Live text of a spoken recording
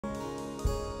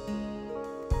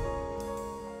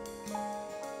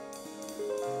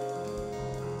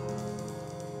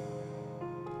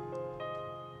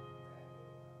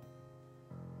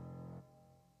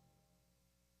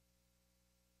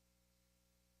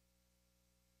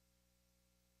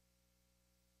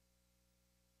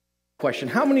Question.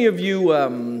 How many of you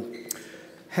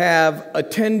have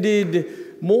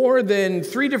attended more than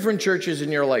 3 different churches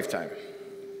in your lifetime?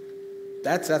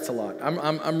 That's a lot.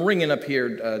 I'm ringing up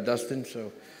here, Dustin,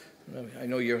 so I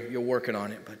know you're working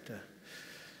on it, but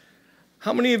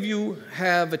how many of you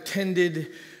have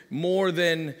attended more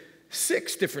than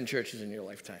 6 different churches in your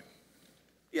lifetime?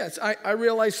 Yes, I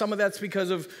realize some of that's because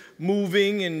of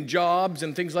moving and jobs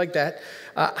and things like that.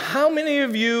 How many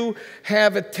of you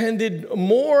have attended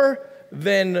more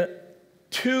than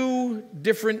 2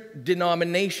 different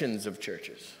denominations of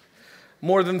churches?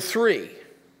 More than 3?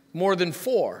 More than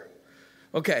 4?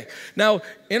 Okay, now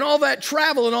in all that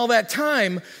travel and all that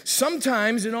time,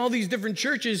 sometimes in all these different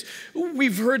churches,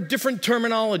 we've heard different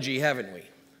terminology, haven't we?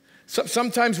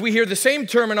 Sometimes we hear the same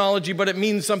terminology, but it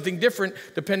means something different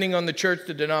depending on the church,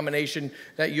 the denomination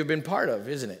that you've been part of,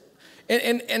 isn't it?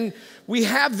 And we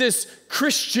have this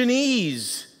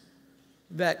Christianese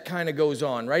that kind of goes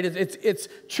on, right? It's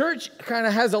church kind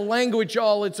of has a language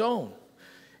all its own.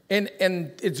 And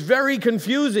it's very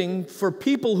confusing for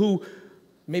people who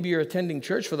maybe you're attending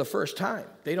church for the first time.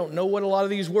 They don't know what a lot of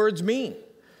these words mean.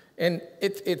 And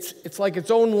it's like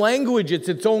its own language, it's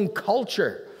its own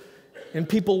culture. And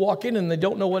people walk in and they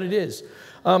don't know what it is.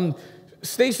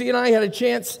 Stacy and I had a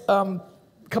chance a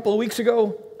couple of weeks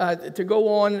ago to go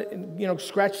on and,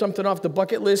 scratch something off the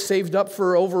bucket list, saved up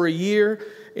for over a year,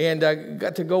 and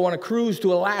got to go on a cruise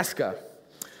to Alaska.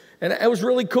 And it was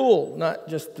really cool, not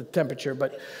just the temperature,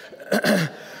 but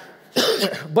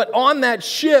but on that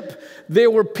ship,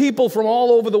 there were people from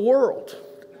all over the world.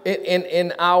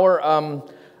 And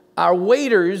our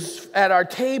waiters at our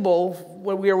table,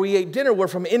 where we ate dinner, were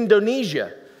from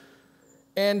Indonesia.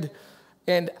 And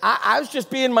I was just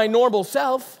being my normal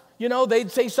self.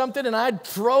 They'd say something, and I'd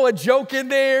throw a joke in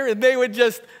there, and they would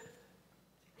just...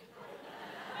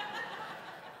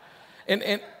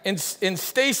 And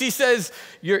Stacy says,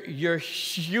 your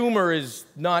humor is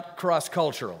not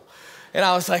cross-cultural. And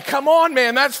I was like, come on,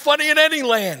 man, that's funny in any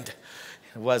land.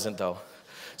 It wasn't, though.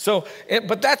 So,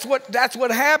 but that's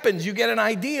what happens. You get an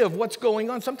idea of what's going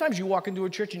on. Sometimes you walk into a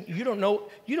church and you don't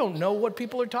know what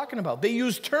people are talking about. They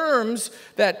use terms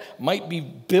that might be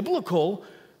biblical,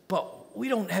 but we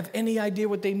don't have any idea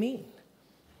what they mean.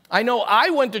 I know I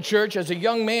went to church as a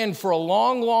young man for a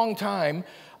long, long time.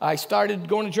 I started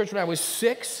going to church when I was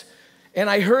 6, and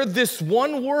I heard this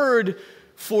one word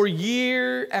for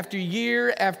year after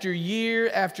year after year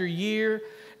after year,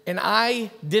 and I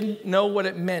didn't know what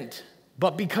it meant.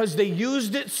 But because they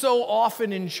used it so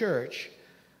often in church,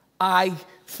 I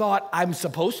thought I'm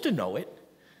supposed to know it,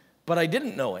 but I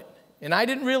didn't know it. And I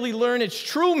didn't really learn its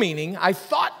true meaning. I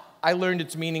thought I learned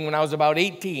its meaning when I was about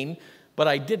 18, but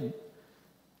I didn't.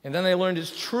 And then I learned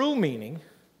its true meaning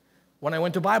when I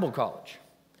went to Bible college.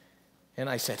 And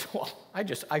I said, well,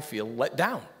 I feel let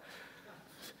down.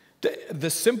 The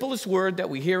simplest word that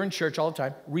we hear in church all the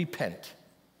time, repent.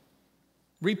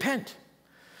 Repent.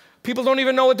 People don't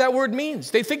even know what that word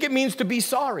means. They think it means to be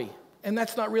sorry, and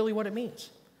that's not really what it means.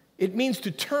 It means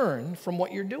to turn from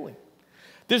what you're doing.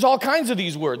 There's all kinds of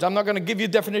these words. I'm not going to give you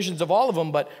definitions of all of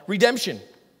them, but redemption,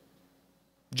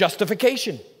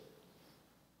 justification,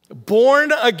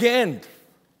 born again.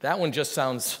 That one just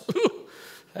sounds,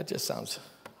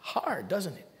 hard,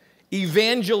 doesn't it?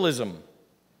 Evangelism,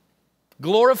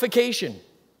 glorification,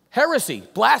 heresy,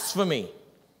 blasphemy.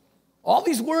 All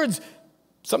these words,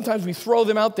 sometimes we throw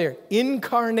them out there.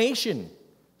 Incarnation.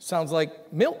 Sounds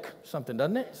like milk, something,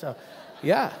 doesn't it? So,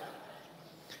 yeah.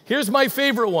 Here's my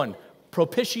favorite one.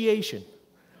 Propitiation.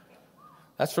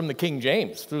 That's from the King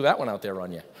James. Threw that one out there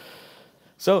on you.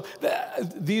 So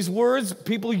these words,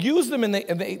 people use them and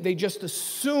they just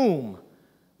assume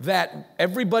that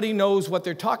everybody knows what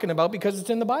they're talking about because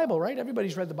it's in the Bible, right?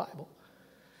 Everybody's read the Bible.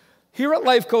 Here at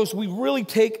Lifecoast, we really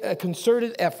take a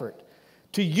concerted effort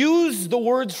to use the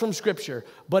words from Scripture,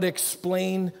 but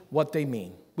explain what they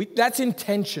mean. That's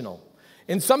intentional.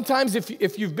 And sometimes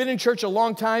if you've been in church a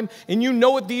long time and you know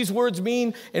what these words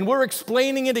mean, and we're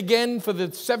explaining it again for the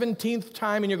 17th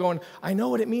time, and you're going, I know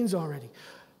what it means already.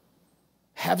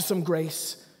 Have some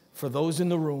grace for those in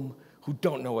the room who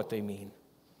don't know what they mean.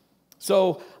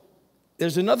 So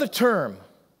there's another term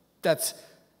that's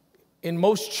in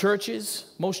most churches,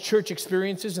 most church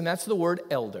experiences, and that's the word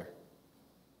elder.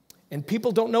 And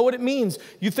people don't know what it means.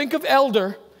 You think of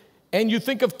elder, and you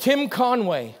think of Tim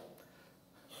Conway.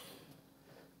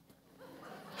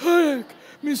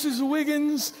 Mrs.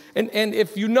 Wiggins. And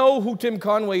if you know who Tim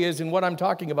Conway is and what I'm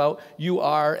talking about, you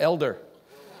are elder.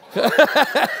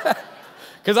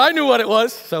 Because I knew what it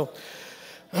was. So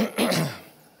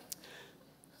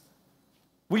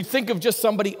we think of just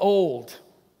somebody old.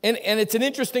 And it's an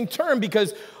interesting term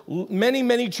because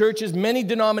many churches, many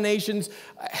denominations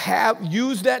have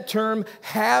used that term,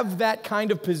 have that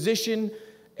kind of position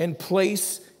and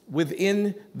place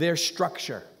within their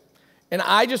structure. And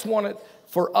I just wanted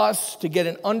for us to get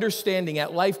an understanding at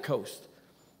Lifecoast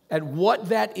at what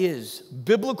that is,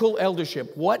 biblical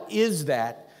eldership. What is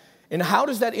that? And how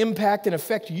does that impact and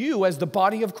affect you as the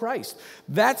body of Christ?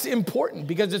 That's important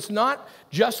because it's not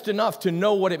just enough to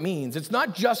know what it means. It's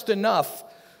not just enough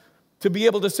to be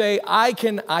able to say, I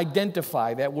can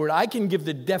identify that word. I can give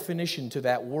the definition to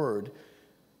that word.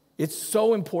 It's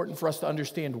so important for us to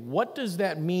understand what does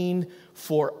that mean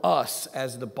for us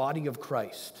as the body of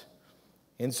Christ.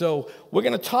 And so we're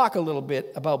going to talk a little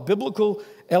bit about biblical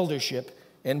eldership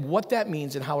and what that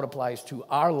means and how it applies to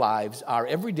our lives, our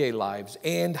everyday lives,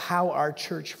 and how our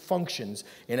church functions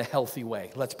in a healthy way.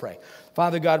 Let's pray.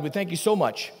 Father God, we thank you so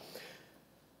much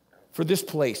for this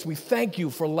place. We thank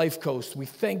you for Lifecoast. We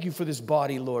thank you for this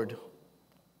body, Lord.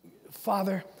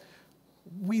 Father,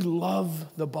 we love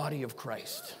the body of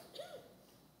Christ.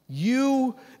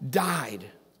 You died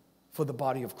for the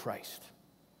body of Christ.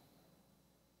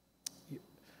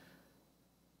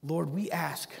 Lord, we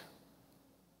ask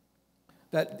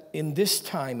that in this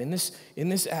time, in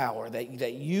this hour,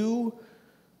 that you,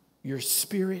 your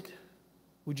Spirit,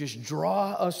 would just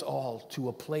draw us all to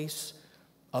a place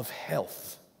of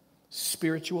health,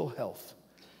 spiritual health.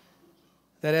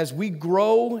 That as we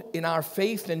grow in our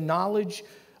faith and knowledge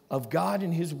of God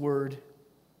and His Word,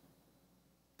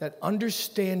 that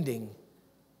understanding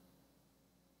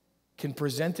can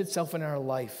present itself in our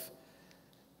life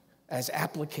as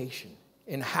application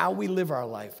in how we live our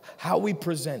life, how we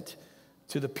present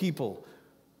to the people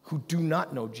who do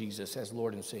not know Jesus as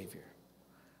Lord and Savior.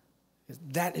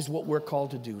 That is what we're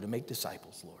called to do, to make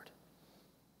disciples, Lord.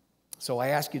 So I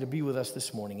ask you to be with us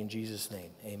this morning in Jesus' name.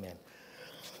 Amen.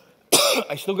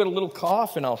 I still got a little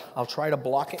cough, and I'll try to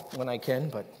block it when I can,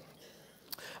 but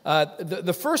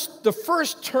the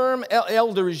first term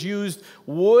elder is used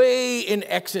way in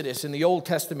Exodus in the Old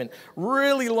Testament.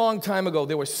 Really long time ago,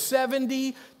 there were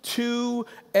 72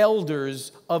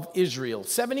 elders of Israel.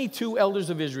 72 elders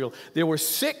of Israel. There were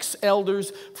 6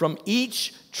 elders from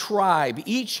each tribe,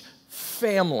 each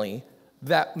family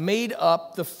that made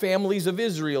up the families of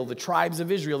Israel, the tribes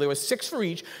of Israel. There were 6 for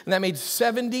each, and that made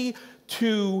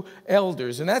 72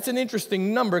 elders. And that's an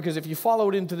interesting number because if you follow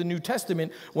it into the New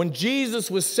Testament, when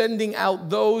Jesus was sending out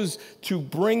those to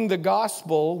bring the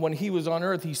gospel when he was on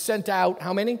earth, he sent out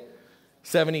how many?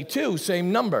 72,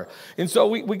 same number. And so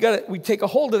we take a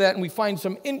hold of that and we find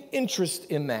some interest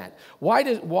in that. Why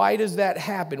does that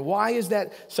happen? Why is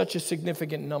that such a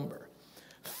significant number?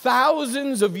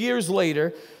 Thousands of years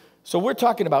later, so we're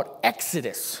talking about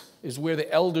Exodus is where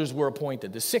the elders were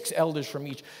appointed, the 6 elders from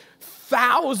each.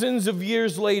 Thousands of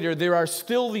years later, there are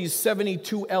still these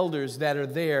 72 elders that are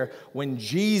there when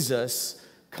Jesus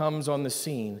comes on the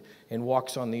scene and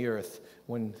walks on the earth,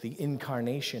 when the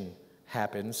incarnation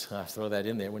happens. I'll throw that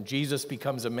in there. When Jesus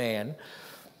becomes a man.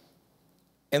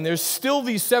 And there's still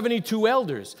these 72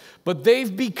 elders, but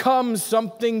they've become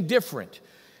something different.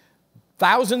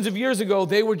 Thousands of years ago,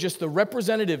 they were just the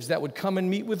representatives that would come and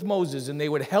meet with Moses, and they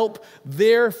would help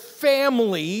their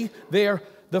family,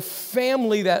 the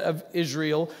family of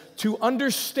Israel, to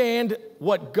understand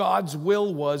what God's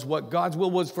will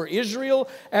was for Israel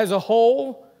as a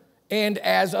whole and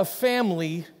as a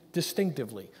family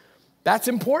distinctively. That's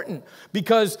important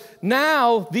because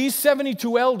now these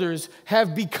 72 elders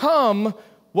have become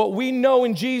what we know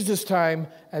in Jesus' time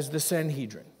as the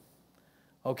Sanhedrin.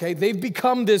 Okay, they've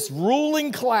become this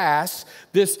ruling class,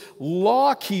 this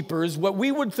law keepers, what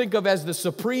we would think of as the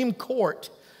Supreme Court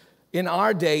in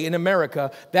our day in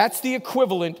America. That's the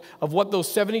equivalent of what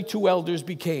those 72 elders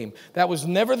became. That was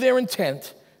never their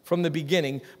intent from the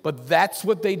beginning, but that's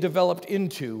what they developed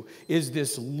into, is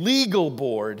this legal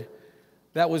board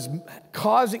that was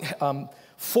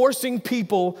forcing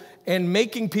people and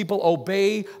making people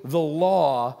obey the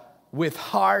law with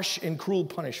harsh and cruel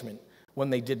punishment when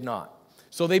they did not.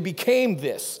 So they became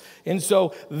this. And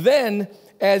so then,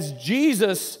 as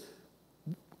Jesus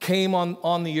came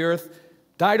on the earth,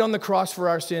 died on the cross for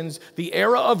our sins, the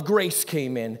era of grace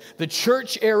came in, the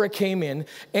church era came in,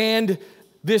 and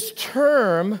this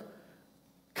term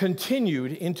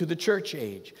continued into the church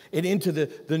age and into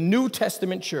the New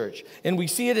Testament church. And we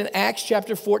see it in Acts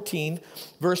chapter 14,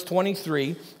 verse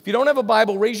 23. If you don't have a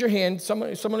Bible, raise your hand.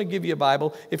 Someone will give you a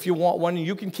Bible. If you want one,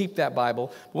 you can keep that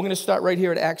Bible. We're going to start right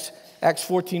here at Acts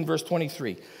 14, verse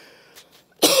 23.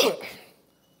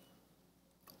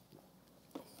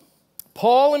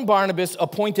 Paul and Barnabas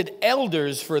appointed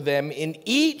elders for them in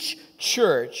each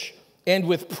church and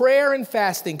with prayer and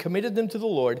fasting committed them to the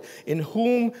Lord, in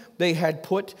whom they had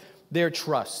put their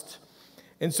trust.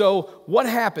 And so what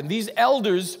happened? These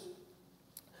elders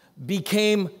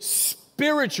became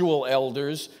spiritual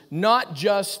elders, not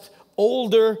just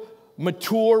older,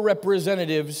 mature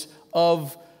representatives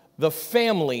of the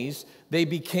families. They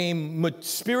became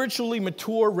spiritually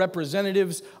mature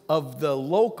representatives of the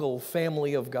local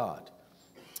family of God.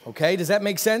 Okay, does that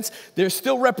make sense? They're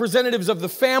still representatives of the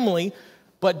family,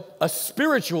 but a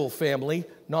spiritual family,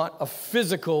 not a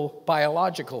physical,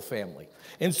 biological family.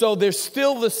 And so they're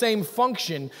still the same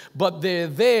function, but they're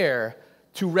there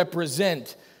to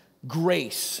represent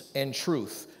grace and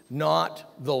truth,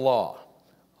 not the law.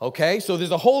 Okay, so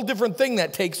there's a whole different thing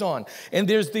that takes on. And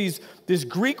there's this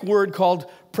Greek word called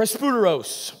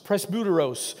presbyteros.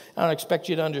 Presbyteros. I don't expect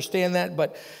you to understand that,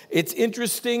 but it's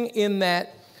interesting in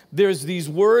that there's these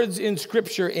words in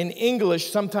Scripture in English.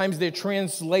 Sometimes they're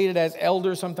translated as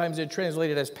elder, sometimes they're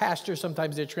translated as pastor,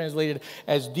 sometimes they're translated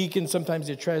as deacon, sometimes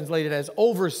they're translated as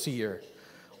overseer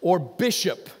or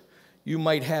bishop, you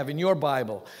might have in your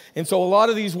Bible. And so a lot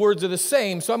of these words are the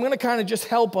same. So I'm going to kind of just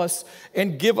help us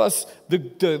and give us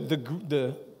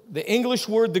the English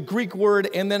word, the Greek word,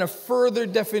 and then a further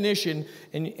definition,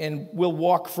 and we'll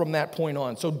walk from that point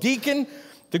on. So deacon,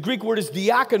 the Greek word is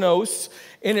diakonos,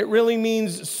 and it really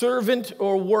means servant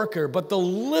or worker. But the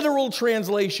literal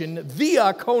translation,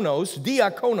 diakonos,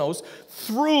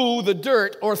 through the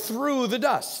dirt or through the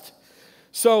dust.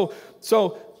 So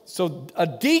a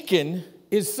deacon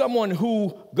is someone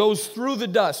who goes through the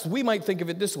dust. We might think of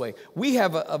it this way. We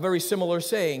have a very similar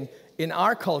saying in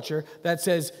our culture that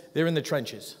says they're in the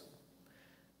trenches.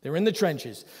 They're in the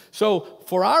trenches. So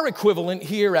for our equivalent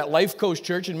here at Lifecoast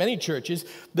Church and many churches,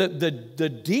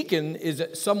 the deacon is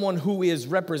someone who is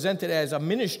represented as a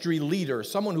ministry leader,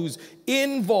 someone who's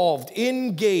involved,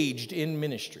 engaged in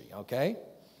ministry, okay?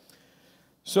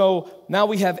 So now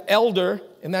we have elder,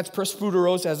 and that's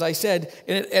presbyteros, as I said,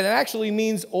 and it actually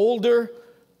means older,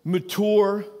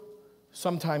 mature,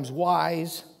 sometimes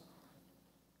wise.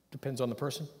 Depends on the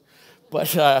person.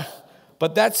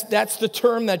 But that's the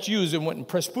term that's used. And when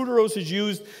presbyteros is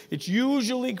used, it's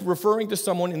usually referring to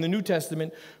someone in the New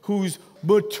Testament who's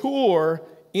mature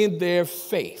in their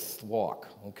faith walk,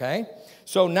 okay?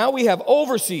 So now we have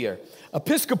overseer,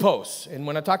 episkopos. And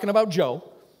when I'm talking about Joe,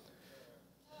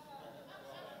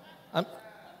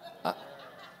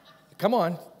 come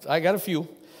on, I got a few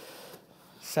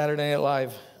Saturday Night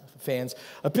Live fans.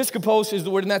 Episkopos is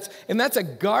the word, and that's a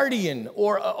guardian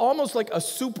or almost like a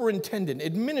superintendent,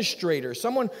 administrator,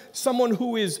 someone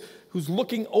who's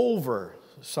looking over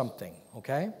something,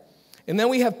 okay? And then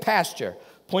we have pastor,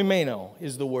 poimeno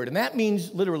is the word, and that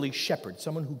means literally shepherd,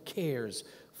 someone who cares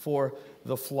for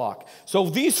the flock. So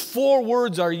these four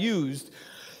words are used,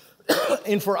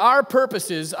 and for our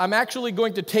purposes, I'm actually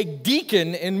going to take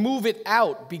deacon and move it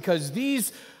out because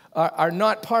these are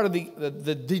not part of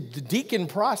the deacon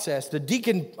process. The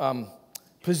deacon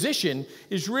position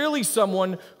is really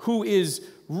someone who is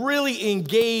really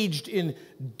engaged in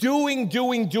doing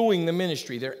the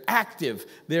ministry. They're active.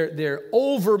 They're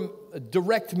over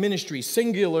direct ministry,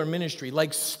 singular ministry,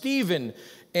 like Stephen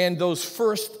and those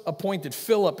first appointed,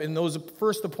 Philip and those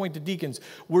first appointed deacons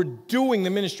were doing the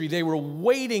ministry. They were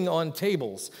waiting on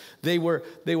tables. They were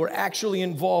actually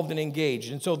involved and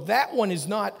engaged. And so that one is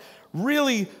not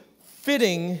really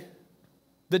fitting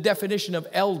the definition of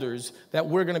elders that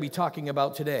we're going to be talking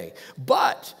about today.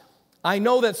 But I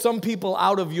know that some people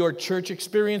out of your church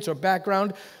experience or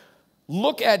background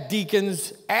look at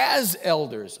deacons as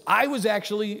elders. I was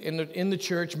actually in the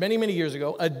church many years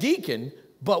ago, a deacon,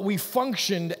 but we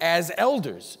functioned as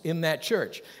elders in that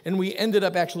church. And we ended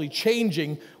up actually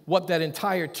changing what that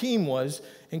entire team was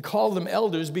and called them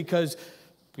elders because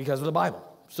of the Bible.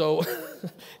 So,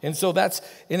 and so that's,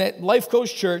 and at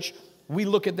Lifecoast Church, we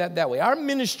look at that way. Our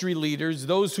ministry leaders,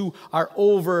 those who are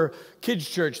over kids'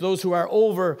 church, those who are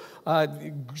over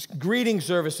greeting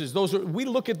services, we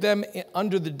look at them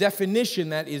under the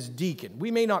definition that is deacon.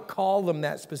 We may not call them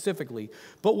that specifically,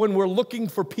 but when we're looking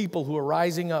for people who are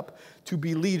rising up to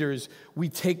be leaders, we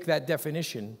take that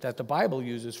definition that the Bible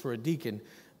uses for a deacon.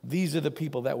 These are the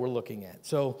people that we're looking at.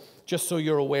 So just so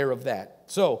you're aware of that.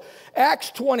 So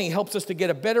Acts 20 helps us to get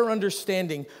a better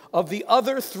understanding of the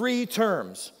other three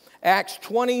terms. Acts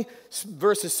 20,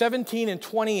 verses 17 and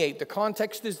 28. The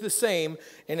context is the same,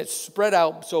 and it's spread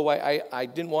out, so I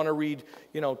didn't want to read,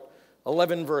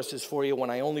 11 verses for you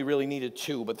when I only really needed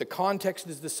 2, but the context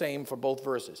is the same for both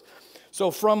verses.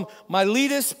 So from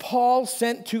Miletus, Paul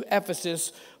sent to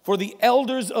Ephesus for the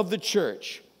elders of the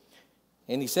church.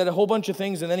 And he said a whole bunch of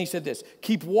things, and then he said this: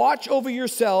 keep watch over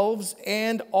yourselves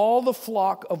and all the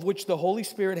flock of which the Holy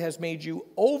Spirit has made you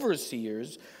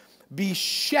overseers. Be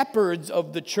shepherds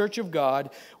of the church of God,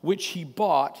 which he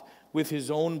bought with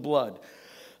his own blood.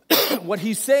 What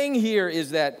he's saying here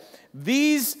is that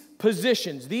these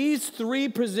positions, these three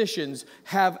positions,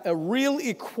 have a real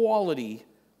equality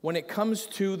when it comes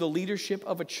to the leadership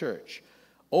of a church.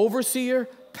 Overseer,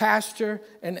 pastor,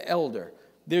 and elder.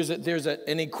 There's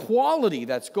an equality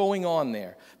that's going on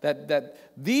there. That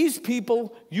these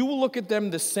people, you will look at them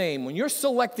the same. When you're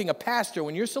selecting a pastor,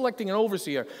 when you're selecting an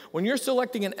overseer, when you're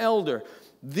selecting an elder,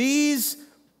 these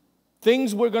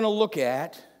things we're going to look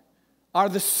at are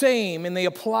the same, and they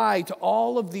apply to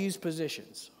all of these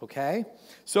positions, okay?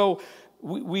 So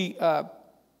these are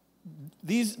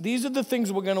the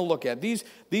things we're going to look at.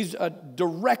 These are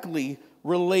directly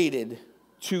related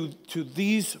to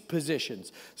these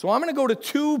positions. So I'm going to go to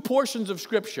two portions of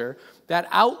Scripture that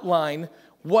outline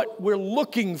what we're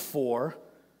looking for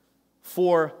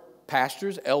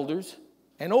pastors, elders,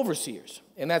 and overseers.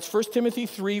 And that's 1 Timothy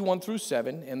 3, 1 through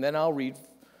 7, and then I'll read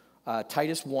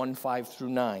Titus 1, 5 through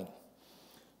 9.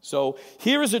 So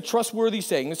here is a trustworthy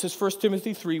saying. This is 1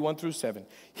 Timothy 3, 1 through 7.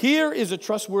 Here is a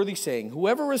trustworthy saying: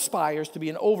 whoever aspires to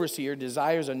be an overseer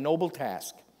desires a noble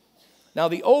task. Now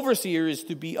the overseer is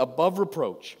to be above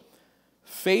reproach,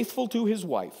 faithful to his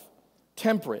wife,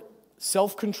 temperate,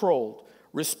 self-controlled,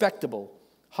 respectable,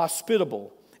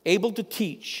 hospitable, able to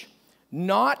teach,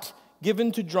 not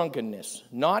given to drunkenness,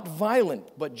 not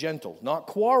violent but gentle, not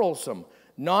quarrelsome,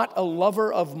 not a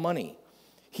lover of money.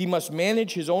 He must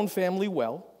manage his own family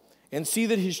well and see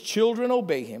that his children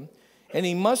obey him, and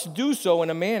he must do so in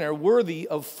a manner worthy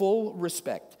of full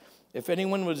respect. If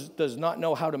anyone does not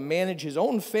know how to manage his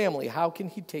own family, how can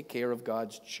he take care of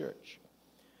God's church?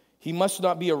 He must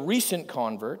not be a recent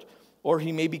convert, or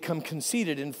he may become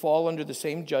conceited and fall under the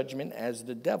same judgment as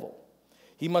the devil.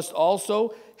 He must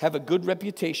also have a good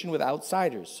reputation with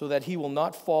outsiders, so that he will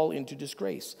not fall into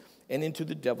disgrace and into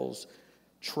the devil's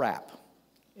trap.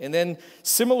 And then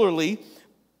similarly,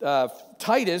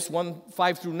 Titus 1,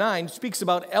 5 through 9 speaks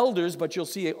about elders, but you'll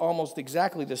see almost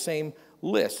exactly the same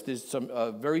list. There's some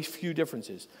very few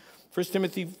differences. 1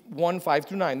 Timothy 1, 5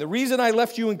 through 9. The reason I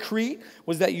left you in Crete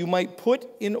was that you might put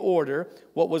in order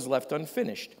what was left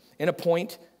unfinished, and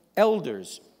appoint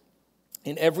elders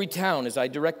in every town as I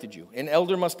directed you. An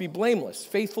elder must be blameless,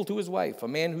 faithful to his wife, a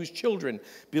man whose children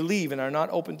believe and are not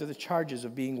open to the charges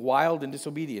of being wild and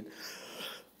disobedient.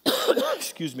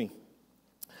 Excuse me.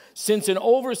 Since an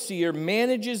overseer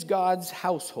manages God's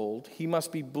household, he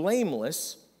must be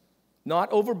blameless,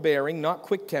 not overbearing, not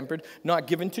quick-tempered, not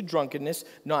given to drunkenness,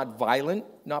 not violent,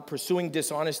 not pursuing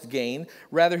dishonest gain.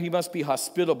 Rather, he must be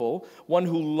hospitable, one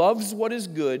who loves what is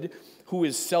good, who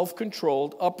is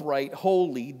self-controlled, upright,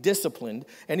 holy, disciplined,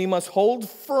 and he must hold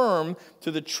firm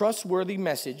to the trustworthy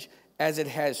message as it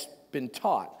has been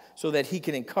taught, so that he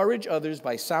can encourage others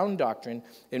by sound doctrine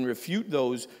and refute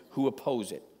those who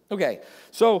oppose it. Okay,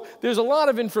 so there's a lot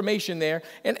of information there,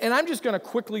 and I'm just going to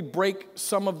quickly break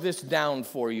some of this down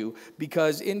for you,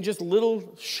 because in just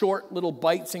short little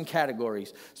bites and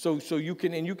categories. So you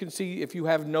can see, if you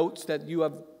have notes, that you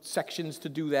have sections to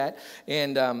do that,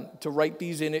 and to write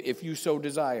these in if you so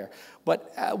desire.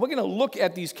 But we're going to look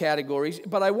at these categories,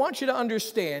 but I want you to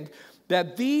understand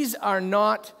that these are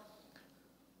not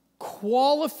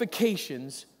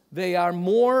qualifications, they are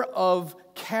more of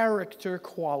character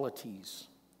qualities.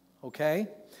 Okay?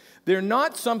 They're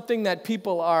not something that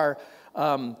people are,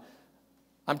 I'm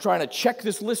trying to check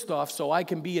this list off so I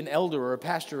can be an elder or a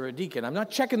pastor or a deacon. I'm not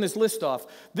checking this list off.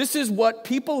 This is what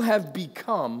people have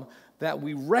become that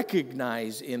we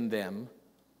recognize in them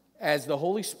as the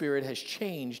Holy Spirit has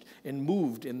changed and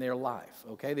moved in their life.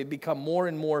 Okay? They've become more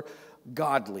and more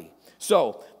godly.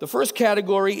 So, the first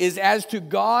category is as to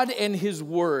God and His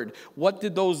Word. What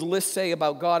did those lists say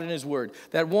about God and His Word?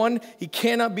 That one, he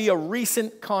cannot be a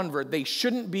recent convert. They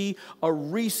shouldn't be a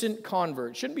recent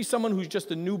convert. Shouldn't be someone who's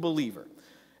just a new believer.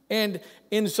 And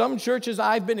in some churches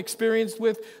I've been experienced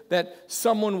with, that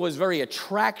someone was very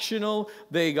attractional,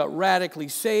 they got radically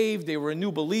saved, they were a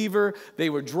new believer, they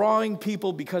were drawing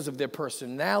people because of their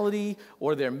personality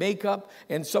or their makeup,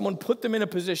 and someone put them in a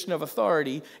position of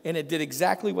authority, and it did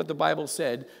exactly what the Bible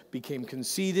said, became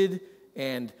conceited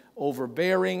and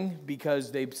overbearing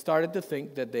because they started to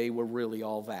think that they were really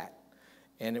all that.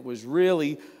 And it was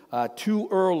really too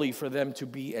early for them to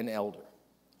be an elder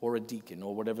or a deacon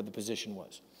or whatever the position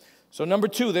was. So number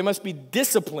two, they must be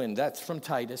disciplined. That's from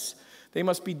Titus. They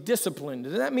must be disciplined.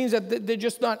 And that means that they're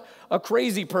just not a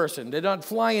crazy person. They're not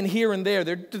flying here and there.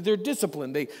 They're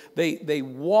disciplined. They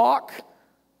walk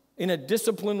in a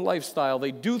disciplined lifestyle.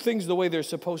 They do things the way they're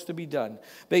supposed to be done.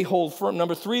 They hold firm.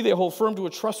 Number 3, they hold firm to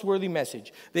a trustworthy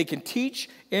message. They can teach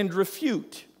and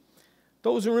refute.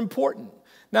 Those are important.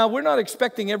 Now, we're not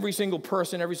expecting every single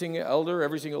person, every single elder,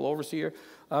 every single overseer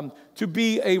to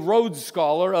be a Rhodes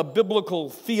Scholar, a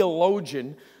biblical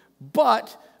theologian,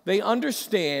 but they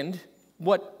understand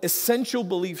what essential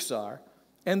beliefs are,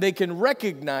 and they can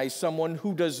recognize someone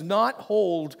who does not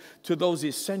hold to those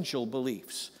essential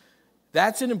beliefs.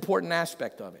 That's an important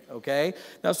aspect of it, okay?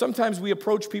 Now, sometimes we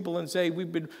approach people and say,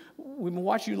 we've been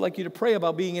watching, like you to pray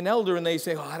about being an elder, and they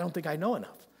say, I don't think I know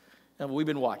enough. And we've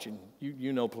been watching.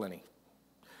 You know plenty.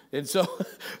 And so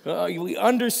we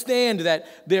understand that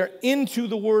they're into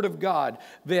the Word of God.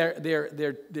 They're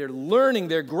learning,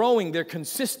 they're growing, they're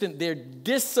consistent, they're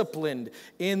disciplined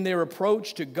in their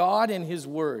approach to God and His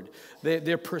Word.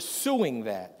 They're pursuing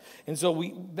that. And so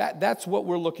that's what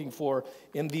we're looking for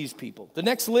in these people. The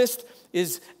next list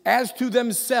is as to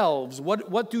themselves.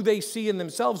 What do they see in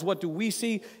themselves? What do we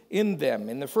see in them?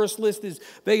 And the first list is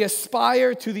they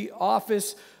aspire to the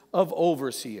office of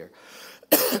overseer.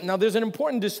 Now, there's an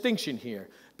important distinction here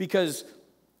because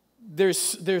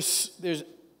there's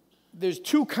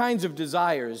two kinds of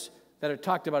desires that are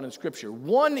talked about in Scripture.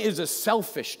 One is a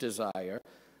selfish desire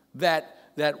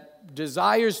that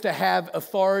desires to have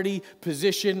authority,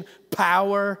 position,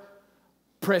 power,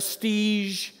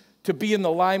 prestige, to be in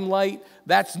the limelight.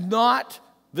 That's not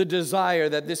the desire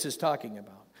that this is talking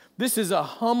about. This is a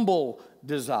humble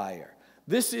desire.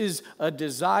 This is a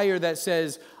desire that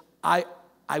says, I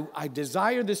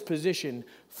desire this position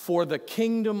for the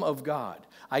kingdom of God.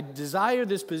 I desire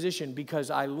this position because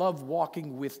I love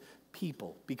walking with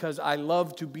people, because I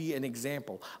love to be an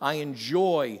example. I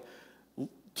enjoy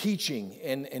teaching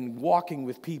and walking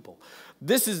with people.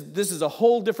 This is a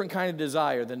whole different kind of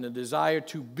desire than the desire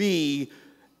to be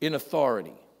in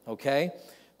authority, okay?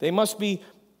 They must be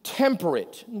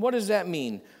temperate. What does that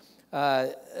mean?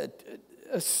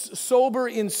 Sober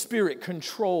in spirit,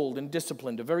 controlled and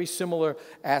disciplined, a very similar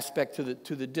aspect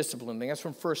to the discipline thing. That's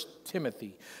from 1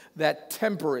 Timothy. That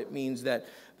temperate means that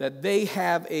they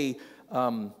have a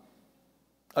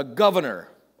governor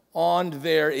on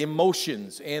their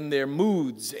emotions and their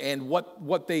moods and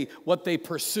what they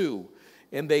pursue,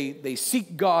 and they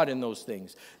seek God in those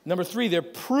things. Number 3, they're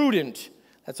prudent.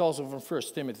 That's also from 1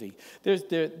 Timothy.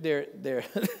 The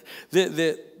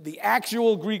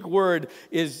actual Greek word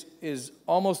is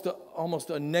almost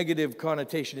a negative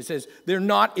connotation. It says they're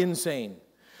not insane.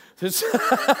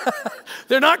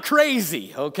 They're not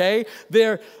crazy, okay?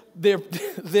 They're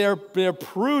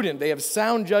prudent. They have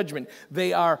sound judgment.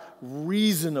 They are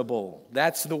reasonable.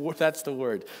 That's the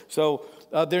word. So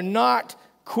they're not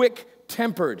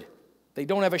quick-tempered. They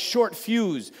don't have a short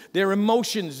fuse. Their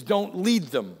emotions don't lead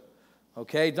them.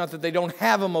 Okay, it's not that they don't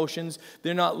have emotions;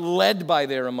 they're not led by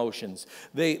their emotions.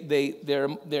 The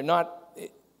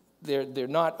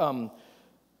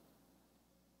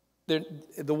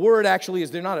word actually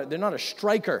is they're not a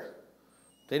striker.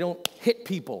 They don't hit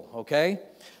people. Okay,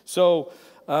 so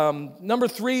number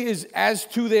 3 is as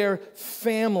to their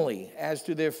family. As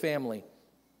to their family,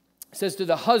 it says to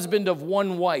the husband of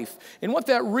one wife, and what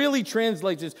that really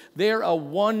translates is they're a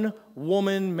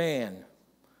one-woman man.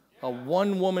 A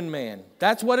one-woman man.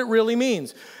 That's what it really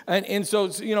means. And so,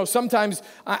 sometimes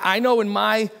I know in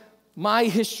my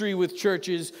history with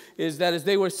churches is that as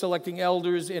they were selecting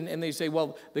elders and they say,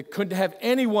 well, they couldn't have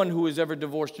anyone who was ever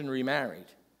divorced and remarried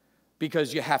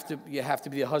because you have to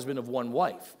be the husband of one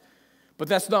wife. But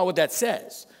that's not what that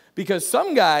says. Because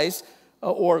some guys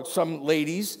or some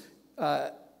ladies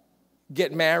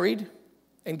get married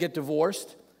and get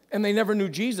divorced, and they never knew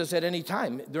Jesus at any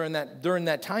time during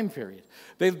that time period.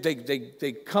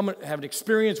 They come and have an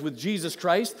experience with Jesus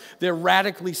Christ. They're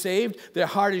radically saved. Their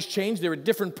heart is changed. They're a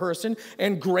different person,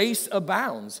 and grace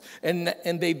abounds. And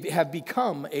they have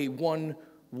become a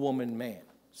one-woman man.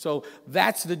 So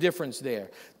that's the difference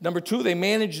there. Number 2, they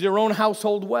manage their own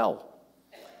household well.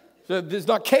 So there's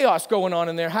not chaos going on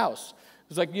in their house.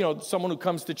 It's like, someone who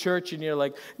comes to church and you're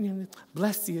like,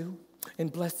 bless you.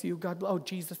 And bless you, God. Oh,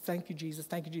 Jesus, thank you, Jesus,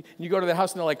 thank you, Jesus. And you go to their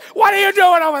house and they're like, what are you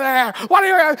doing over there?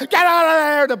 Get out of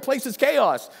there. The place is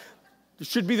chaos. It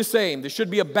should be the same. There should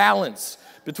be a balance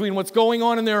between what's going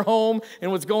on in their home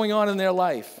and what's going on in their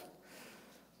life.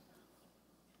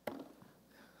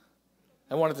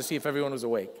 I wanted to see if everyone was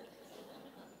awake.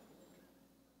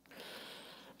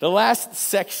 The last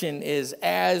section is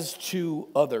as to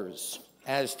others.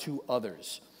 As to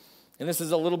others. And this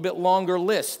is a little bit longer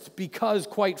list because,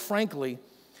 quite frankly,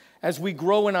 as we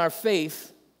grow in our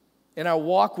faith, in our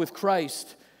walk with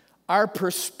Christ, our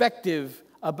perspective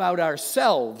about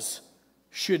ourselves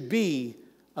should be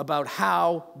about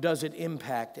how does it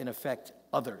impact and affect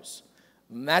others.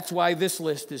 And that's why this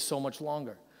list is so much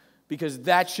longer, because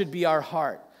that should be our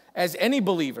heart. As any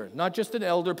believer, not just an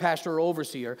elder, pastor, or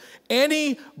overseer,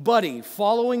 anybody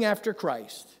following after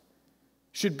Christ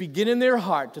should begin in their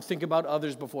heart to think about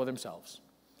others before themselves.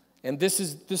 And this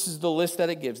is the list that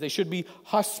it gives. They should be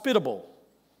hospitable.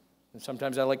 And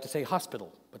sometimes I like to say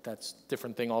hospital, but that's a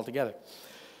different thing altogether.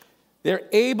 They're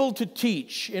able to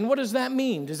teach. And what does that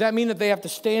mean? Does that mean that they have to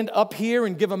stand up here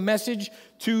and give a message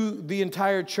to the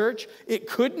entire church? It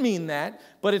could mean that,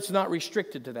 but it's not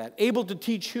restricted to that. Able to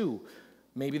teach who?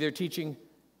 Maybe they're teaching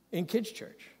in kids'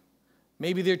 church.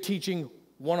 Maybe they're teaching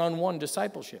one-on-one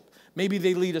discipleship. Maybe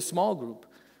they lead a small group.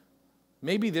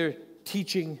 Maybe they're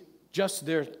teaching just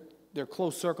their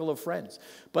close circle of friends.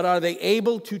 But are they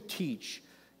able to teach?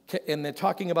 And they're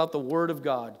talking about the Word of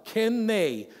God. Can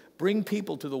they bring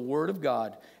people to the Word of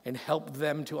God and help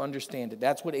them to understand it?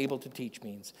 That's what able to teach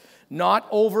means. Not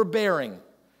overbearing.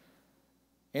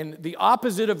 And the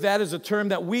opposite of that is a term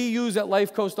that we use at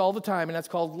Lifecoast all the time, and that's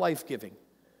called life-giving.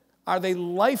 Are they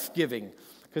life-giving?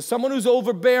 Because someone who's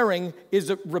overbearing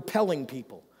is repelling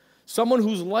people. Someone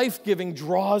who's life-giving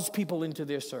draws people into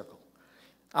their circle.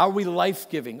 Are we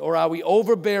life-giving, or are we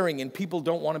overbearing and people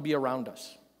don't want to be around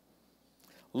us?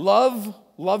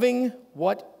 Loving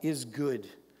what is good.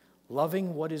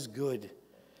 Loving what is good.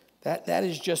 That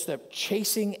is just a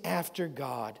chasing after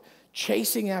God,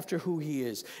 chasing after who He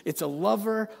is. It's a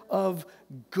lover of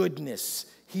goodness.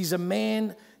 He's a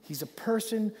man, he's a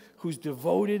person who's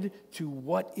devoted to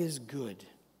what is good.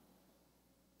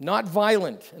 Not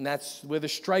violent, and that's where the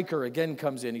striker again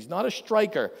comes in. He's not a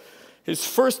striker. His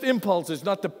first impulse is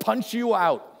not to punch you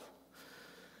out.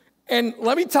 And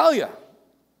let me tell you,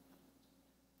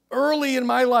 early in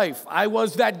my life, I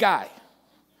was that guy.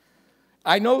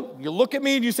 I know you look at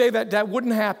me and you say that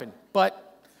wouldn't happen,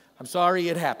 but I'm sorry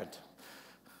it happened.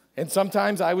 And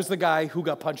sometimes I was the guy who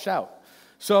got punched out.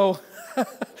 So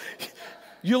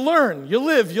you learn, you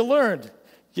live, you learned,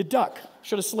 you duck.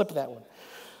 Should have slipped that one.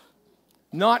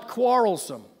 Not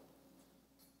quarrelsome.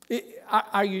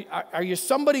 Are you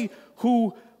somebody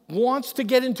who wants to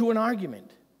get into an argument?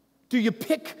 Do you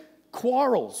pick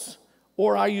quarrels?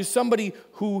 Or are you somebody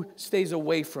who stays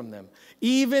away from them?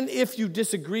 Even if you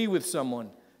disagree with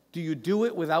someone, do you do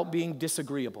it without being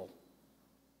disagreeable?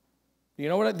 You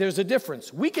know what? There's a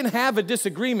difference. We can have a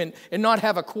disagreement and not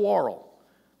have a quarrel.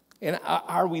 And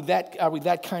are we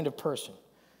that kind of person?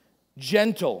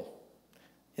 Gentle.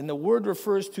 And the word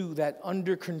refers to that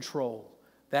under control,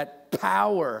 that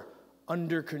power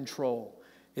under control.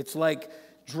 It's like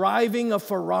driving a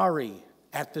Ferrari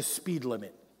at the speed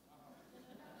limit.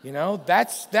 You know,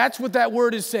 that's what that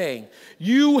word is saying.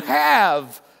 You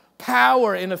have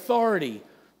power and authority,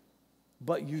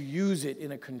 but you use it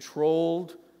in a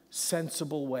controlled,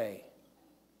 sensible way.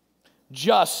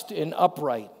 Just and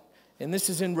upright. And this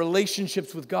is in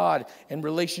relationships with God and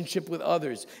relationship with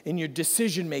others. In your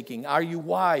decision making, are you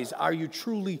wise? Are you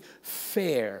truly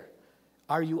fair?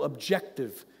 Are you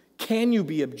objective? Can you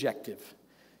be objective?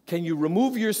 Can you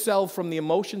remove yourself from the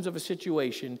emotions of a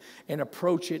situation and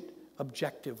approach it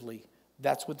objectively?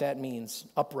 That's what that means,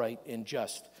 upright and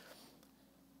just.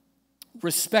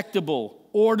 Respectable,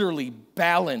 orderly,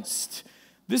 balanced.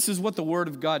 This is what the Word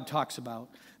of God talks about.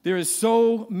 There is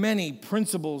so many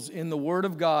principles in the Word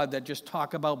of God that just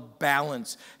talk about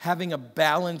balance, having a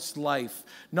balanced life.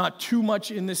 Not too much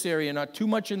in this area, not too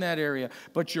much in that area,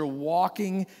 but you're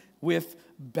walking with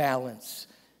balance.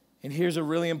 And here's a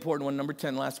really important one, number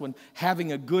 10, last one.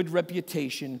 Having a good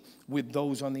reputation with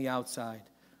those on the outside.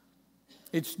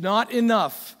 It's not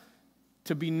enough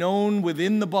to be known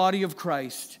within the body of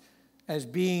Christ as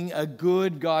being a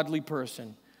good, godly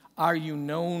person. Are you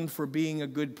known for being a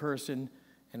good person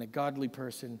and a godly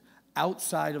person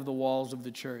outside of the walls of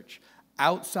the church,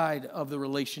 outside of the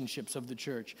relationships of the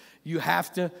church? You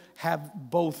have to have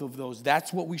both of those.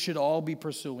 That's what we should all be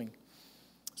pursuing.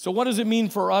 So what does it mean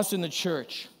for us in the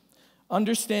church?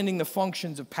 Understanding the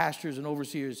functions of pastors and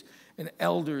overseers and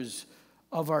elders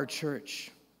of our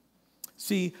church.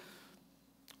 See,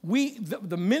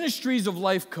 the ministries of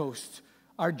Lifecoast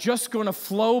are just going to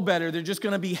flow better. They're just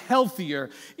going to be healthier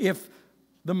if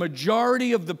the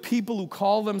majority of the people who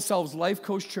call themselves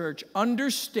Lifecoast Church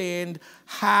understand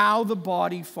how the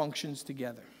body functions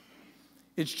together.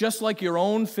 It's just like your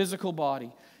own physical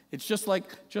body. It's just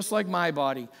like my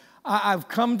body. I've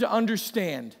come to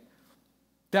understand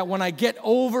that when I get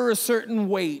over a certain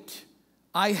weight,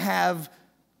 I have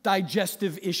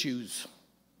digestive issues.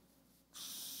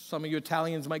 Some of you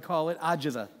Italians might call it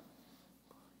agita.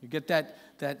 You get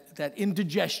that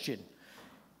indigestion.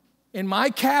 And my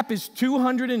cap is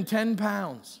 210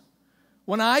 pounds.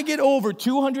 When I get over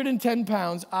 210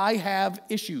 pounds, I have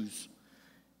issues.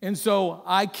 And so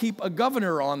I keep a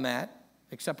governor on that,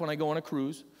 except when I go on a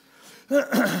cruise.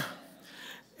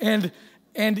 And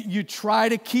you try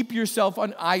to keep yourself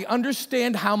on. I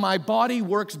understand how my body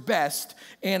works best,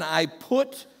 and I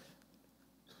put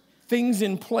things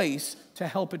in place to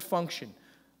help it function.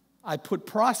 I put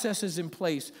processes in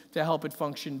place to help it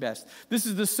function best. This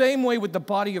is the same way with the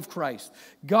body of Christ.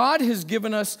 God has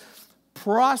given us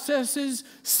processes,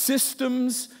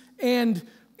 systems, and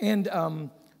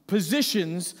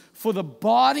positions for the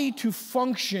body to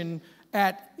function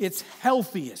at its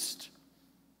healthiest.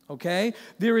 Okay?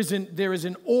 There is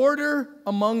an order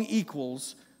among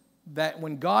equals that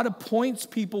when God appoints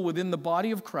people within the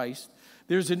body of Christ,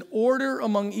 there's an order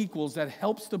among equals that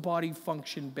helps the body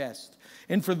function best.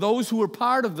 And for those who are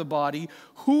part of the body,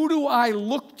 who do I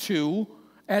look to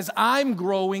as I'm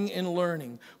growing and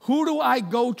learning? Who do I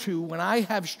go to when I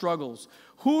have struggles?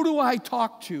 Who do I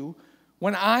talk to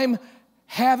when I'm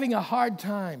having a hard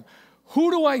time? Who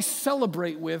do I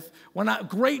celebrate with when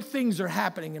great things are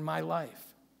happening in my life?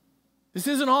 This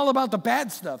isn't all about the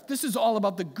bad stuff. This is all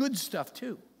about the good stuff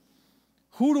too.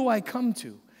 Who do I come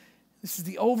to? This is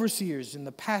the overseers and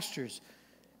the pastors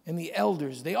and the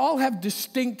elders. They all have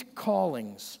distinct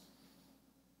callings.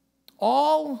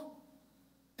 All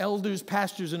elders,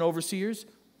 pastors, and overseers,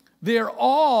 they're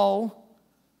all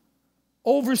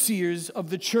overseers of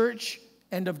the church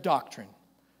and of doctrine.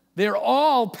 They're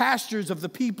all pastors of the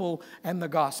people and the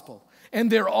gospel.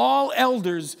 And they're all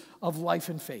elders of life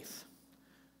and faith.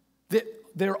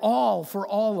 They're all for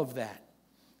all of that.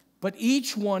 But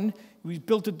each one, we've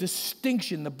built a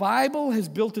distinction. The Bible has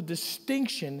built a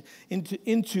distinction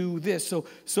into this.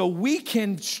 So we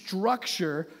can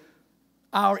structure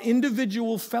our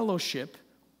individual fellowship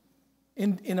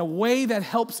in a way that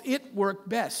helps it work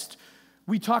best.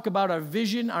 We talk about our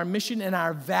vision, our mission, and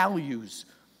our values.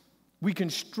 We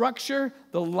can structure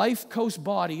the Lifecoast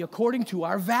body according to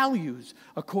our values,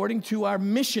 according to our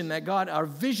mission our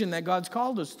vision that God's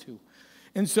called us to.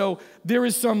 And so there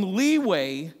is some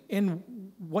leeway in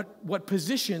what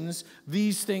positions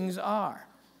these things are.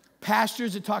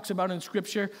 Pastors, it talks about in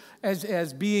Scripture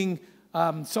as being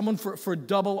someone for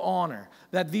double honor.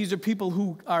 That these are people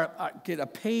who get a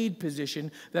paid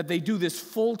position, that they do this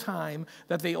full time,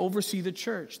 that they oversee the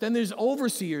church. Then there's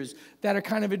overseers that are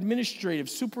kind of administrative,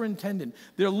 superintendent.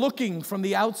 They're looking from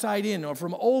the outside in or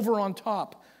from over on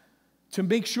top to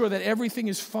make sure that everything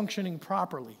is functioning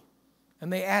properly.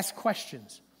 And they ask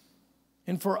questions.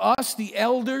 And for us, the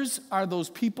elders are those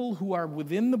people who are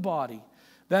within the body,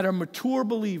 that are mature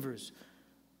believers,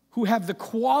 who have the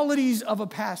qualities of a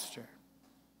pastor.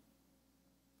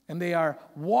 And they are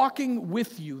walking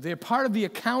with you. They're part of the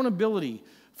accountability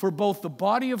for both the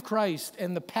body of Christ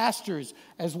and the pastors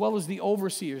as well as the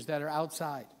overseers that are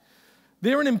outside.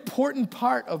 They're an important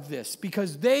part of this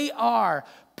because they are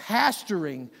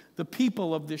pastoring the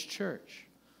people of this church.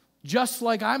 Just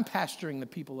like I'm pastoring the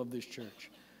people of this church.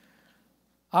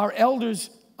 Our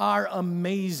elders are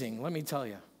amazing, let me tell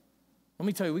you.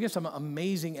 We got some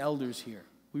amazing elders here.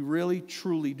 We really,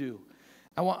 truly do.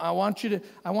 I want you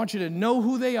to know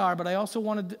who they are, but I also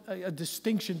want a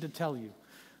distinction to tell you.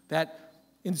 That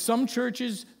in some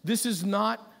churches, this is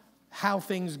not how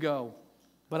things go.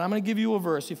 But I'm going to give you a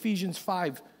verse, Ephesians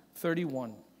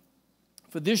 5:31.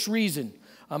 For this reason,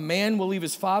 a man will leave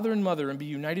his father and mother and be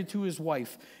united to his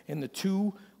wife, and the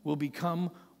two will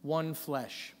become one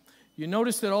flesh. You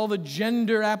notice that all the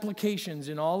gender applications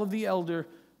in all of the elder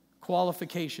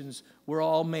qualifications were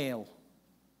all male.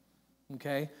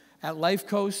 Okay? At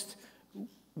Lifecoast,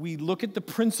 we look at the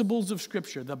principles of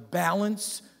Scripture, the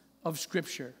balance of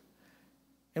Scripture.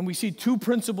 And we see two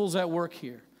principles at work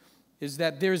here, is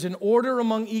that there's an order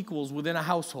among equals within a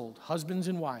household, husbands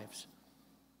and wives.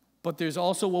 But there's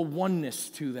also a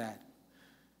oneness to that.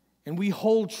 And we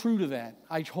hold true to that.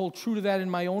 I hold true to that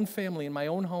in my own family, in my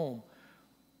own home.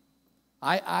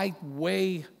 I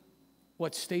weigh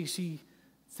what Stacy's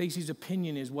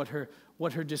opinion is, what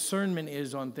her discernment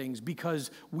is on things,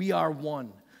 because we are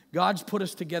one. God's put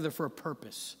us together for a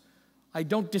purpose. I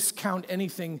don't discount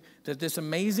anything that this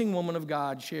amazing woman of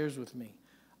God shares with me.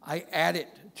 I add it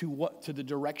to the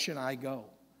direction I go,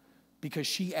 because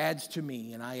she adds to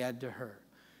me and I add to her.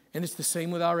 And it's the same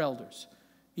with our elders.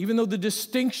 Even though the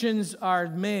distinctions are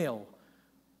male,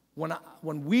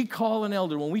 when we call an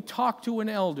elder, when we talk to an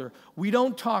elder, we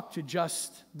don't talk to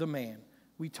just the man.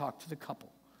 We talk to the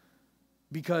couple.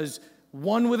 Because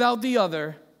one without the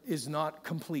other is not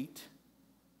complete.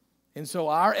 And so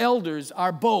our elders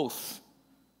are both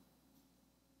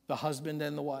the husband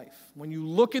and the wife. When you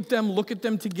look at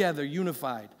them together,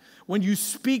 unified. When you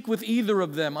speak with either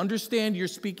of them, understand you're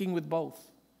speaking with both.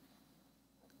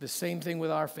 The same thing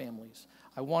with our families.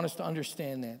 I want us to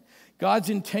understand that. God's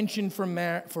intention for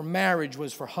marriage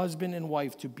was for husband and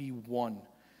wife to be one.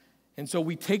 And so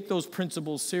we take those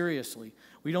principles seriously.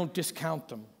 We don't discount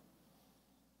them.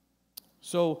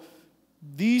 So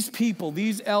these people,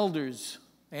 these elders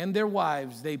and their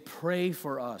wives, they pray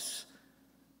for us.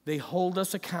 They hold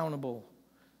us accountable.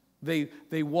 They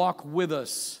walk with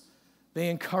us. They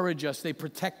encourage us. They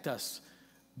protect us.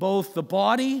 Both the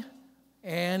body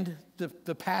and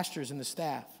the pastors and the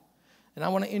staff. And I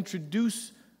want to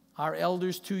introduce our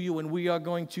elders to you, and we are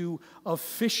going to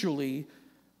officially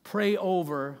pray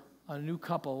over a new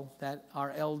couple that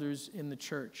are elders in the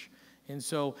church. And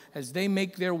so as they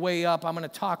make their way up, I'm going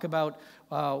to talk about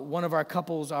one of our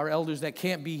couples, our elders that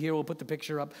can't be here. We'll put the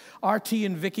picture up. RT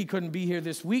and Vicky couldn't be here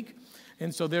this week,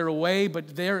 and so they're away,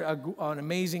 but they're an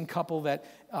amazing couple that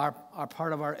are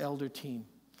part of our elder team.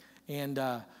 And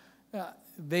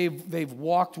they've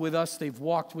walked with us. They've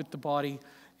walked with the body.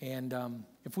 And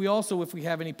if we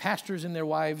have any pastors and their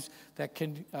wives that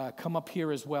can come up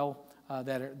here as well,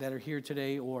 that are here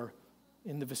today or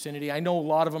in the vicinity. I know a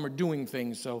lot of them are doing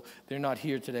things, so they're not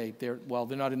here today. They're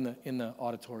not in the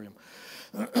auditorium.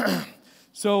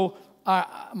 So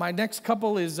my next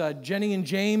couple is Jenny and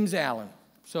James Allen.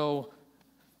 So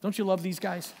don't you love these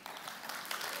guys?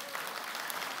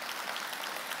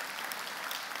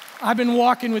 I've been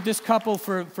walking with this couple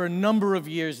for a number of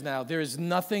years now. There is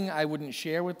nothing I wouldn't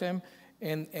share with them,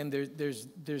 and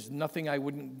there's nothing I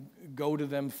wouldn't go to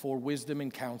them for wisdom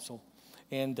and counsel.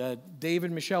 And Dave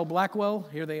and Michelle Blackwell,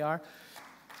 here they are.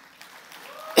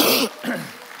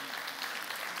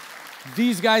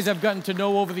 These guys I've gotten to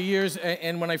know over the years,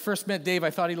 and when I first met Dave, I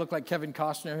thought he looked like Kevin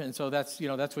Costner, and so that's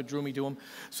what drew me to him.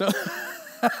 So,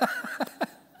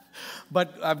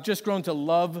 but I've just grown to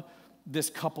love this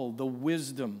couple, the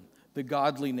wisdom, the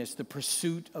godliness, the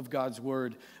pursuit of God's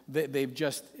word. They've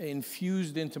just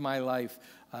infused into my life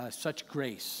such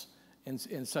grace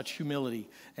and such humility,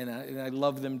 and I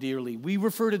love them dearly. We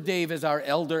refer to Dave as our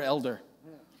elder.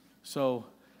 So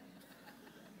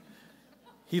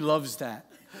he loves that.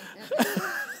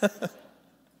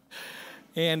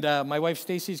 And my wife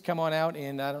Stacy's come on out,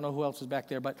 and I don't know who else is back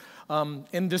there, but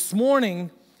and this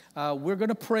morning we're going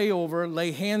to pray over,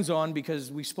 lay hands on, because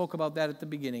we spoke about that at the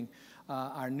beginning,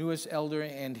 our newest elder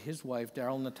and his wife,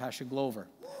 Daryl and Natasha Glover.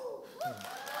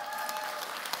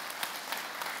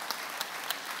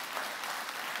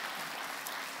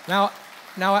 Now,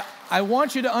 I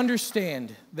want you to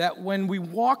understand that when we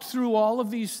walked through all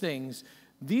of these things,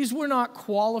 these were not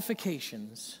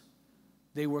qualifications.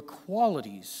 They were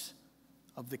qualities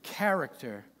of the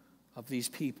character of these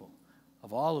people,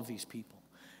 of all of these people.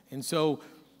 And so,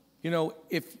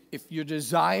 if your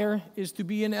desire is to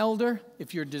be an elder,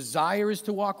 if your desire is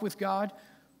to walk with God,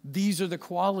 these are the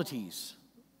qualities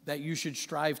that you should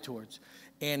strive towards.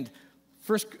 And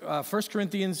 1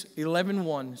 Corinthians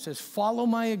 11:1 says, follow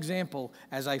my example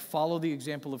as I follow the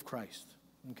example of Christ.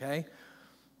 Okay?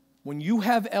 When you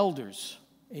have elders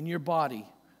in your body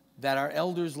that are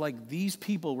elders like these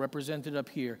people represented up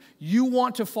here, you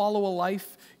want to follow a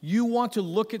life, you want to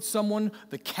look at someone,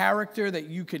 the character that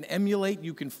you can emulate,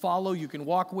 you can follow, you can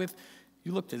walk with,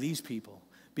 you look to these people,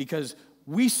 because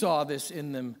we saw this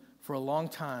in them for a long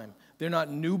time. They're not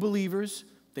new believers,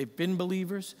 they've been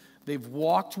believers. They've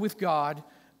walked with God.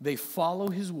 They follow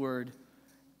his word.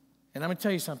 And I'm going to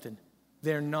tell you something.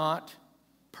 They're not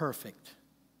perfect.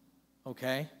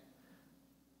 Okay?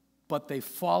 But they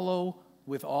follow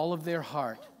with all of their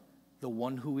heart the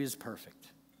one who is perfect.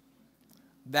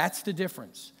 That's the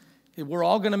difference. We're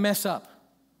all going to mess up.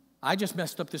 I just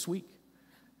messed up this week.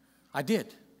 I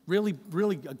did. Really,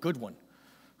 really a good one.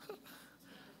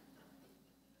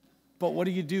 But what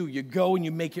do? You go and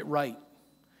you make it right.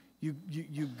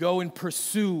 You go and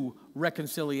pursue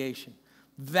reconciliation.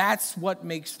 That's what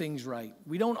makes things right.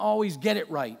 We don't always get it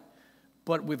right,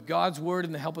 but with God's word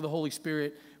and the help of the Holy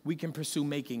Spirit, we can pursue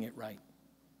making it right.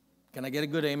 Can I get a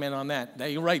good amen on that? Now,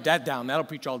 you write that down. That'll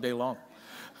preach all day long.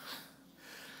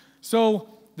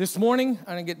 So this morning,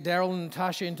 I'm going to get Daryl and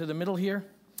Natasha into the middle here,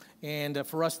 and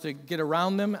for us to get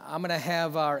around them, I'm going to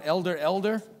have our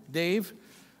elder, Dave,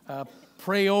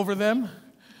 pray over them.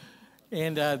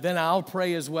 And then I'll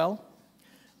pray as well.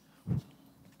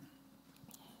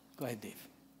 Go ahead, Dave.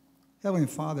 Heavenly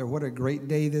Father, what a great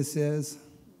day this is.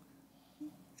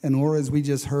 And Lord, as we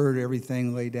just heard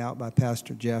everything laid out by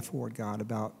Pastor Jeff, Lord God,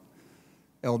 about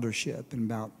eldership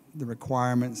and about the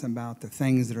requirements, and about the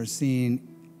things that are seen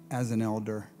as an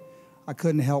elder, I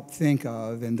couldn't help think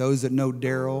of, and those that know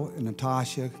Daryl and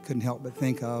Natasha couldn't help but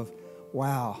think of,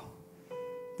 wow,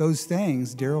 those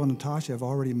things Daryl and Natasha have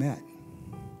already met.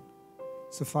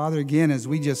 So, Father, again, as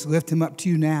we just lift him up to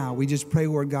you now, we just pray,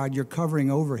 Lord God, you're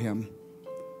covering over him.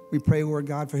 We pray, Lord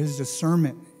God, for his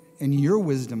discernment and your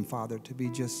wisdom, Father, to be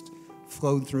just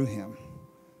flowed through him.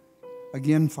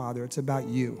 Again, Father, it's about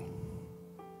you.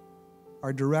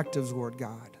 Our directives, Lord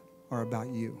God, are about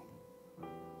you.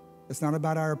 It's not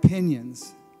about our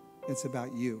opinions. It's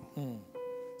about you.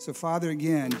 So, Father,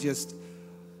 again, just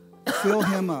fill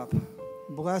him up.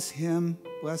 Bless him.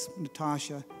 Bless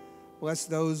Natasha. Bless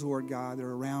those, Lord God, that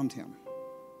are around him.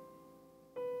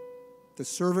 The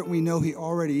servant we know he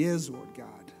already is, Lord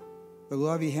God. The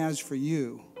love he has for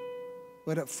you,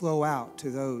 let it flow out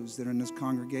to those that are in this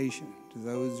congregation, to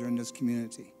those that are in this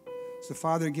community. So,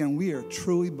 Father, again, we are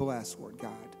truly blessed, Lord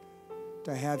God,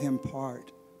 to have him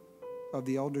part of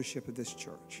the eldership of this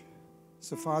church.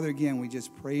 So, Father, again, we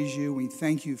just praise you. We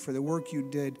thank you for the work you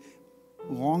did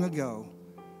long ago,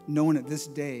 knowing that this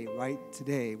day, right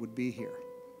today, would be here.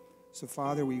 So,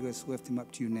 Father, we just lift him up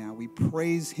to you now. We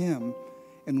praise him,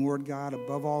 and Lord God,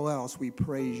 above all else, we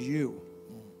praise you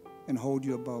and hold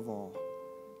you above all.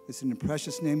 It's in the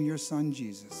precious name of your Son,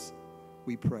 Jesus,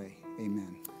 we pray.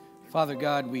 Amen. Father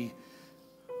God,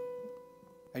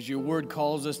 as your word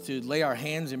calls us to lay our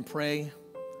hands and pray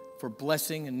for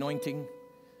blessing, anointing,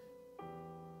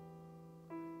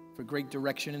 for great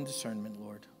direction and discernment,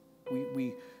 Lord.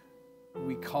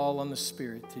 We call on the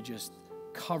Spirit to just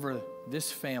cover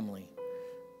this family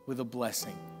with a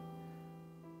blessing.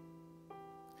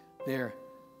 Their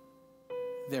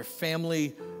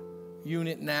family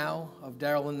unit now of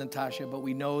Daryl and Natasha, but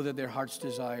we know that their heart's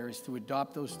desire is to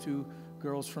adopt those two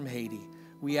girls from Haiti.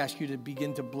 We ask you to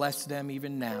begin to bless them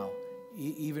even now,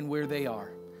 even where they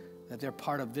are, that they're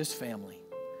part of this family,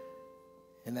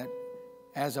 and that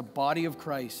as a body of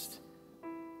Christ,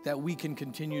 that we can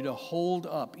continue to hold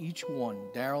up each one,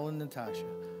 Daryl and Natasha,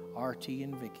 RT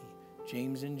and Vicky,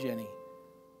 James and Jenny,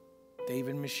 Dave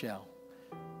and Michelle.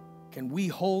 Can we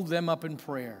hold them up in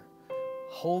prayer,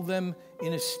 hold them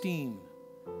in esteem,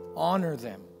 honor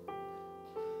them?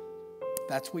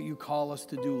 That's what you call us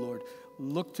to do, Lord.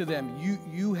 Look to them.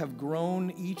 You have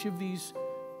grown each of these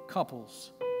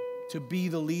couples to be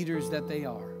the leaders that they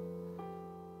are.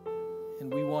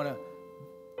 And we want to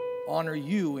honor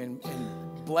you and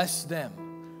bless them,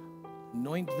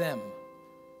 anoint them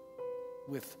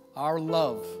with our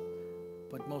love,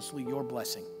 but mostly your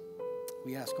blessing.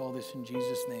 We ask all this in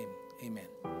Jesus' name. Amen.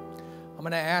 I'm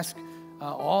going to ask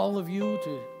all of you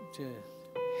to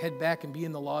head back and be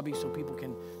in the lobby so people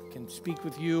can speak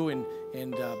with you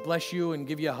and bless you and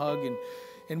give you a hug.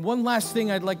 And one last thing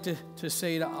I'd like to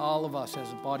say to all of us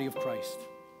as a body of Christ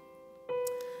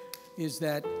is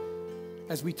that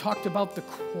as we talked about the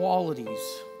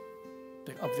qualities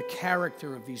of the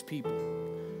character of these people,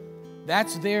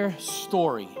 that's their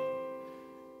story.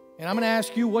 And I'm going to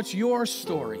ask you, what's your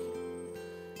story?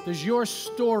 Does your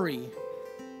story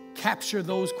capture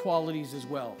those qualities as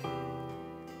well?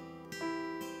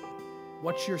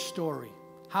 What's your story?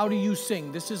 How do you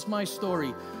sing? This is my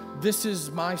story. This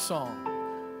is my song.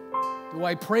 Do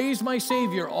I praise my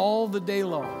Savior all the day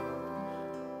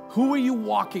long? Who are you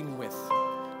walking with?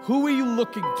 Who are you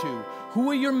looking to? Who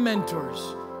are your mentors?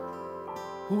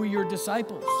 Who are your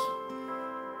disciples?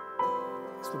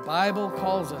 As the Bible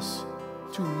calls us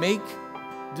to make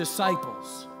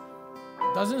disciples.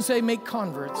 It doesn't say make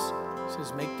converts, it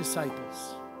says make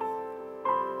disciples.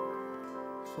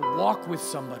 So walk with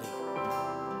somebody.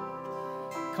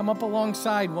 Come up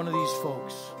alongside one of these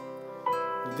folks.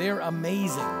 They're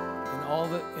amazing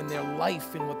in their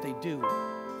life and what they do.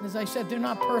 And as I said, they're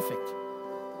not perfect,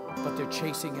 but they're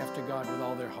chasing after God with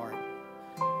all their heart.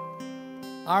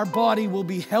 Our body will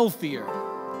be healthier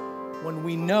when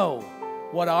we know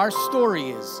what our story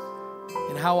is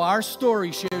and how our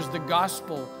story shares the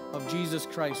gospel of Jesus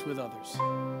Christ with others.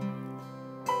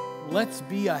 Let's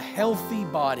be a healthy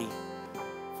body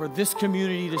for this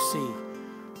community to see.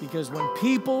 Because when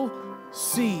people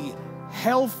see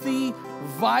healthy,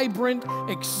 vibrant,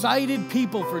 excited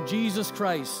people for Jesus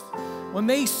Christ, when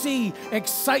they see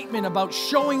excitement about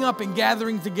showing up and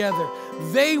gathering together,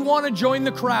 they want to join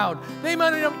the crowd. They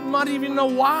might not even know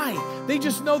why. They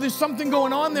just know there's something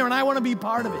going on there and I want to be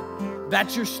part of it.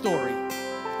 That's your story.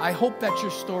 I hope that's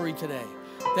your story today.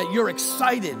 That you're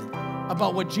excited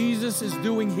about what Jesus is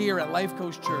doing here at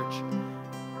Lifecoast Church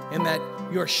and that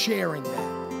you're sharing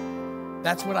that.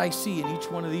 That's what I see in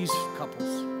each one of these couples.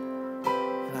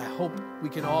 And I hope we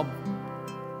can all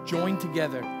join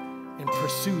together and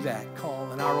pursue that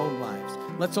call in our own lives.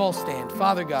 Let's all stand.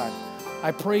 Father God,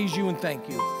 I praise you and thank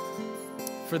you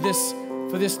for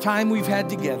this time we've had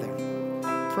together.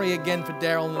 Pray again for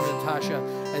Daryl and Natasha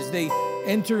as they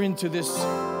enter into this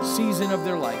season of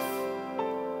their life,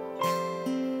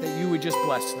 that you would just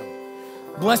bless them.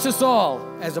 Bless us all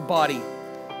as a body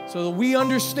so that we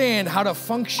understand how to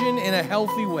function in a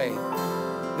healthy way,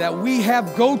 that we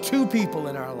have go-to people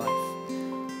in our life,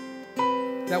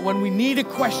 that when we need a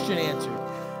question answered,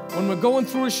 when we're going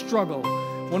through a struggle,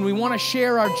 when we want to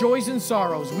share our joys and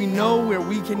sorrows, we know where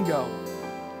we can go.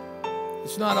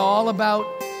 It's not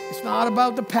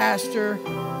about the pastor.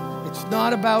 It's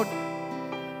not about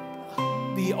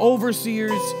the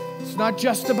overseers. It's not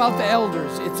just about the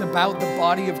elders. It's about the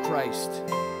body of Christ,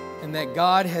 and that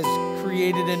God has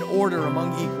created an order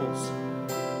among equals.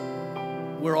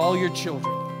 We're all your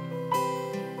children.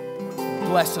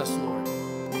 Bless us, Lord.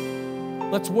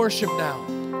 Let's worship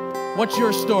now. What's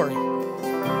your story?